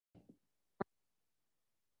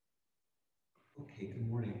Hey, good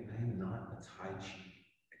morning. I am not a Tai Chi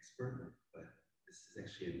expert, but this is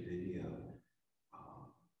actually a video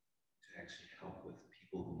to actually help with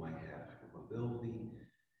people who might have hypermobility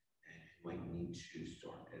and who might need to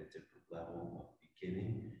start at a different level of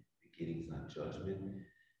beginning. Beginning is not judgment,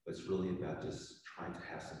 but it's really about just trying to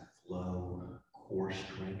have some flow, core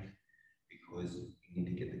strength, because you need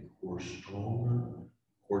to get the core stronger.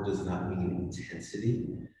 Core does not mean intensity,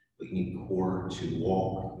 but you need core to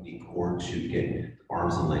walk, you need core to get the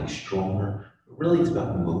arms and legs stronger. But really, it's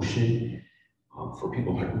about motion. For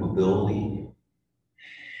people with hypermobility,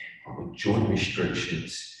 with joint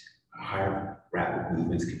restrictions, higher rapid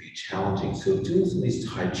movements can be challenging. So doing some of these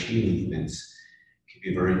Tai Chi movements can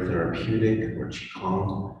be very therapeutic, or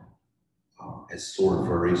Qigong, as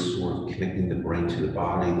very connecting the brain to the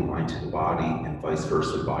body, the mind to the body, and vice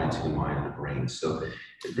versa, the body to the mind and the brain. So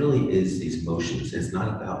it really is these motions. It's not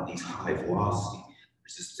about these high velocity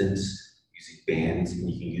resistance using bands, and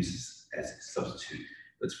you can use this as a substitute.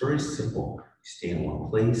 But it's very simple. You stay in one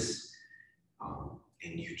place,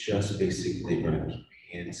 and you just basically run keep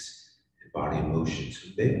your hands and body in motion. So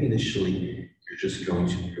maybe initially you're just going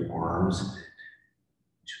to move your arms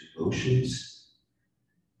to motions.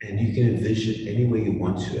 And you can envision any way you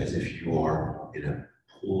want to, as if you are in a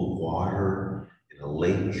pool of water, in a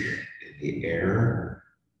lake, in the air,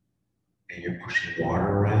 and you're pushing water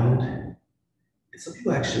around. And some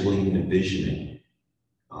people actually will even envision it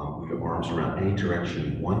with your arms around any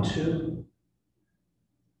direction you want to.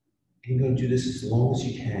 And you're going to do this as long as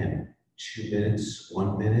you can. 2 minutes,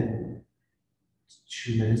 1 minute,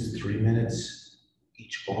 2 minutes, 3 minutes,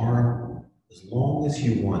 each arm, as long as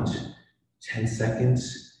you want. 10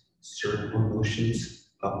 seconds. Circular motions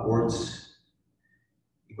upwards.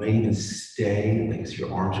 You might even stay, like as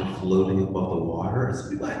your arms are floating above the water.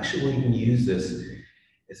 Some people actually even use this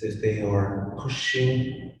as if they are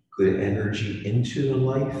pushing good energy into their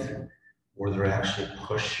life, or they're actually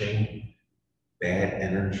pushing bad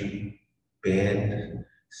energy, bad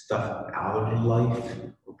stuff out of their life,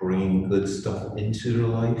 or bringing good stuff into their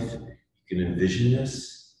life. You can envision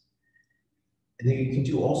this. And then you can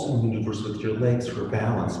do also maneuvers with your legs for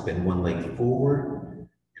balance. Bend one leg forward,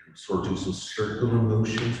 and sort of do some circular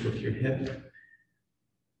motions with your hip.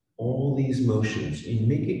 All these motions, you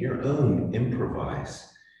make it your own,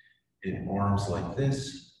 improvise. And arms like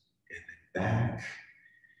this, and then back.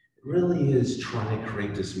 It really is trying to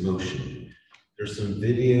create this motion. There's some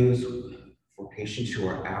videos for patients who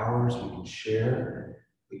are ours we can share,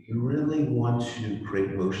 but you really want to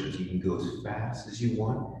create motions. You can go as fast as you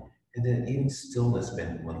want. And then in stillness,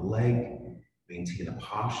 bend one leg, maintain a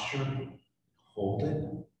posture, hold it.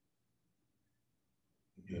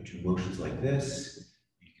 You know, do motions like this.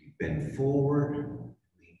 You can bend forward,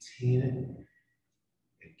 maintain it,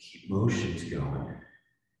 and keep motions going.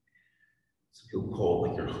 Some people call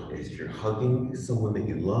it like as if you're hugging someone that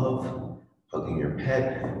you love, hugging your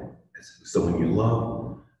pet, as someone you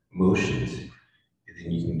love, motions. And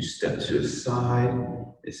then you can step to the side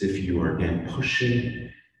as if you are again pushing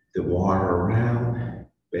the water around,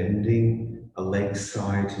 bending a leg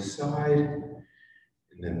side to side,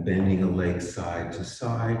 and then bending a leg side to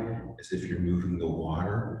side as if you're moving the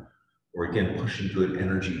water, or again, pushing good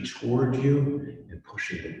energy toward you and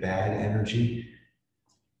pushing the bad energy,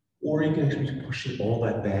 or you can actually be pushing all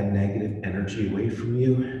that bad negative energy away from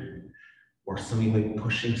you, or some of you might be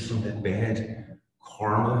pushing some of that bad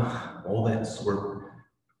karma, all that sort of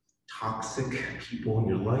toxic people in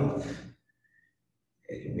your life.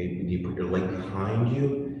 And maybe you put your leg behind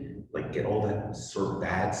you, like get all that sort of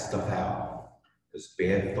bad stuff out, those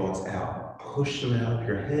bad thoughts out. Push them out of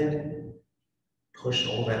your head. Push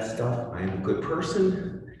all that stuff. I am a good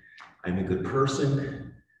person. I'm a good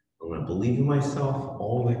person. I want to believe in myself.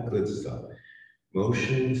 All that good stuff.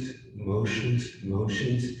 Motions, motions,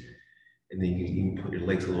 motions. And then you can even put your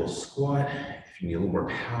legs a little squat. If you need a little more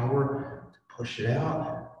power to push it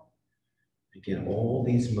out. Again, all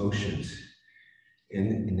these motions.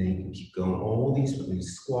 And then you can keep going all these, but then you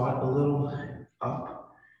squat a little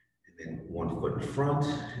up, and then 1 foot in front,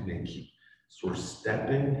 and then keep sort of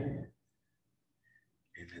stepping,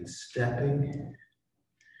 and then stepping,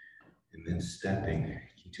 and then stepping.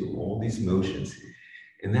 You do all these motions.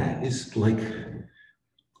 And that is like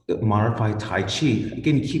the modified Tai Chi.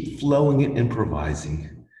 Again, you keep flowing and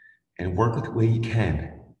improvising, and work it the way you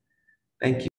can. Thank you.